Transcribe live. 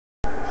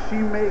she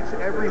makes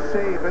every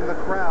save in the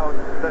crowd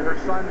that her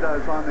son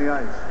does on the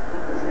ice.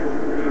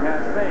 He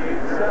has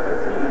made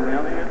 17,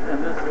 Elliott,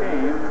 in this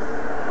game.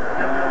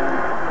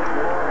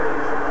 For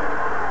his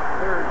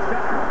third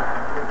shutout.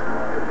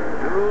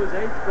 Giroux's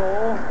 8th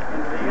goal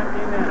into the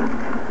empty net.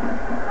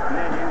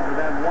 Canadians with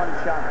that one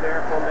shot there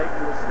for Leighton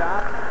to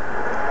stop.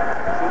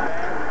 Subban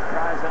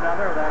tries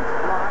another. That's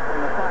blocked,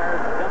 and the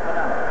Flyers dump it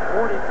out.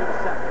 42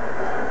 seconds.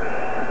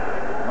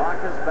 Rock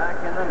is back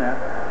in the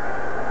net.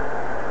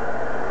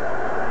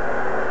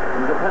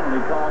 There's a penalty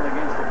called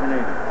against the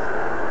Canadians.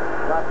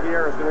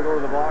 Lapierre is going to go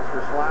to the box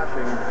for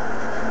slashing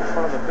in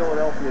front of the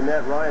Philadelphia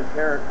net. Ryan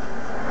Parent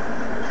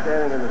is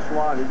standing in the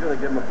slot. He's going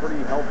to give him a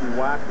pretty healthy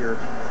whack here.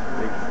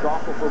 They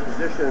jostle for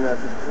position, and as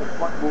his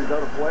puck moves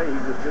out of play, he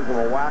just gives him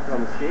a whack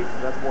on the skates.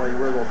 That's why you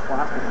wear those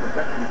plastic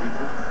protection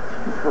pieces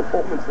for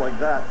moments like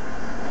that.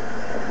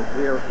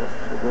 Lapierre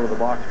will go to the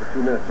box for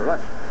 2 minutes or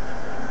less.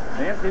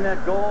 The empty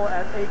net goal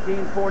at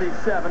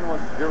 18:47 was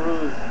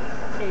Giroux's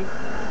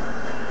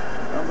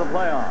 8th of the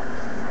playoffs.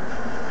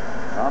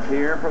 Up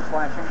here for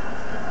slashing.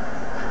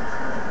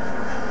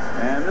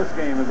 And this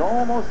game is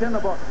almost in the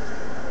books.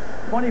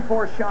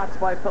 24 shots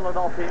by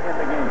Philadelphia in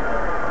the game.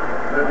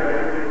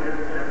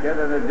 Get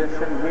an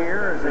addition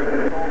here as they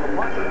control the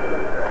puck.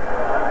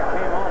 That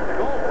came off the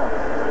goal post.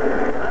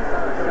 That's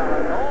not a shot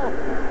on goal.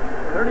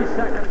 30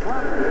 seconds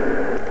left.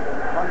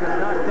 Puck is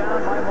knocked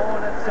down by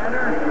Moen at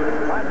center.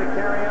 Time to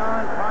carry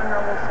on.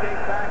 Conroe will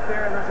skate back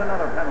there, and there's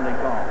another penalty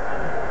call.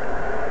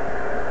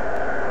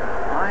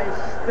 High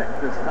stick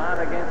this time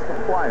against the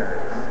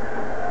Flyers.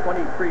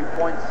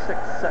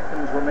 23.6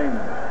 seconds remaining.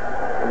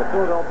 And the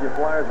Philadelphia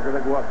Flyers are going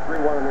to go up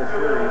 3-1 in this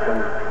series, and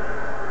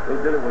they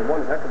did it with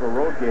one heck of a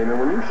road game. And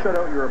when you shut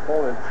out your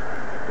opponent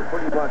for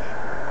pretty much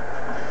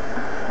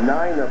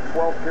 9 of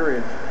 12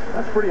 periods,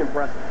 that's pretty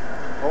impressive.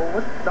 Oh,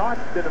 what's not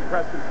been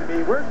impressive to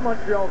me? Where's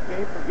Montreal's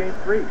game from Game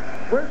 3?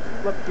 Where's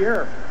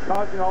Lapierre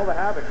causing all the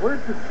havoc?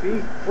 Where's the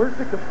speed? Where's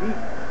the compete?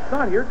 It's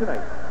not here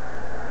tonight.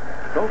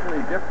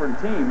 Totally different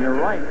team, you're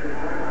right,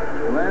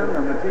 Glenn,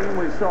 than the team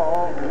we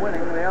saw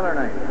winning the other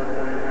night.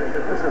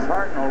 This is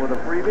Hartnell with a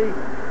freebie,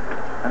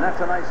 and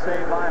that's a nice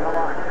save by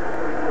Halak.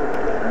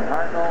 And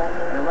Hartnell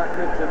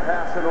elected to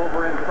pass it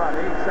over in front.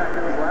 8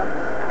 seconds left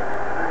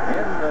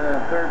in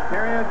the third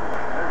period.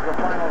 There's the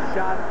final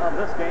shot of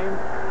this game.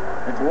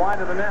 It's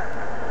wide of the net.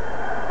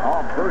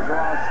 Off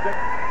Bergeron's stick.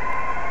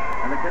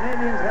 And the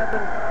Canadians have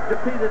been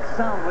defeated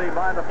soundly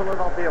by the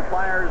Philadelphia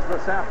Flyers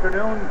this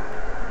afternoon.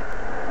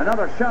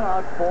 Another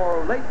shutout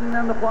for Leighton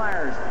and the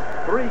Flyers.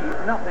 3-0.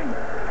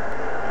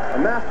 A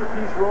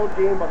masterpiece road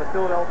game by the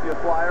Philadelphia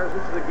Flyers.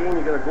 This is a game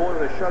you got to go to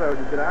the shutout.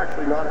 You could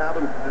actually not have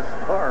him this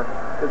far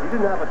because he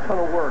didn't have a ton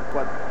of work.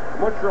 But the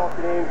Montreal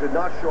Canadiens did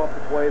not show up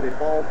to play. They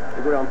go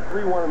down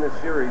 3-1 in this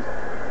series.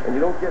 And you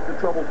don't get into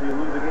trouble till you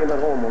lose a game at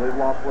home. Well, they've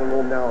lost one at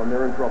home now, and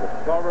they're in trouble.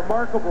 Well,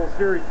 remarkable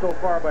series so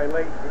far by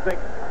Leighton. You think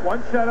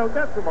 1 shutout,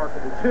 that's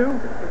remarkable. 2,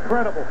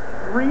 incredible.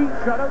 3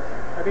 shutouts,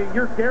 I mean,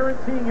 you're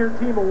guaranteeing your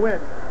team a win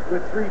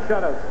with 3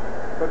 shutouts.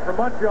 But from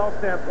Montreal's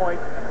standpoint,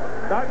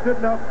 not good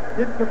enough,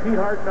 didn't compete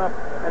hard enough,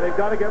 and they've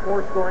got to get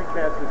more scoring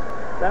chances.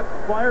 That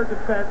Flyer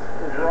defense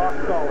is rock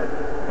solid.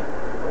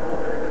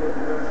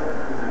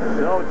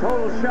 So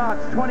total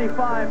shots,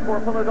 25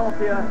 for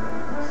Philadelphia,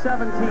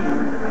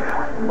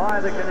 17 by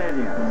the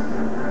Canadians.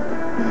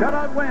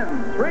 Shutout win,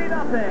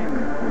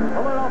 3-0.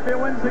 Philadelphia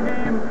wins the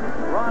game.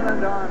 Ron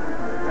and Don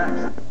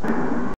next.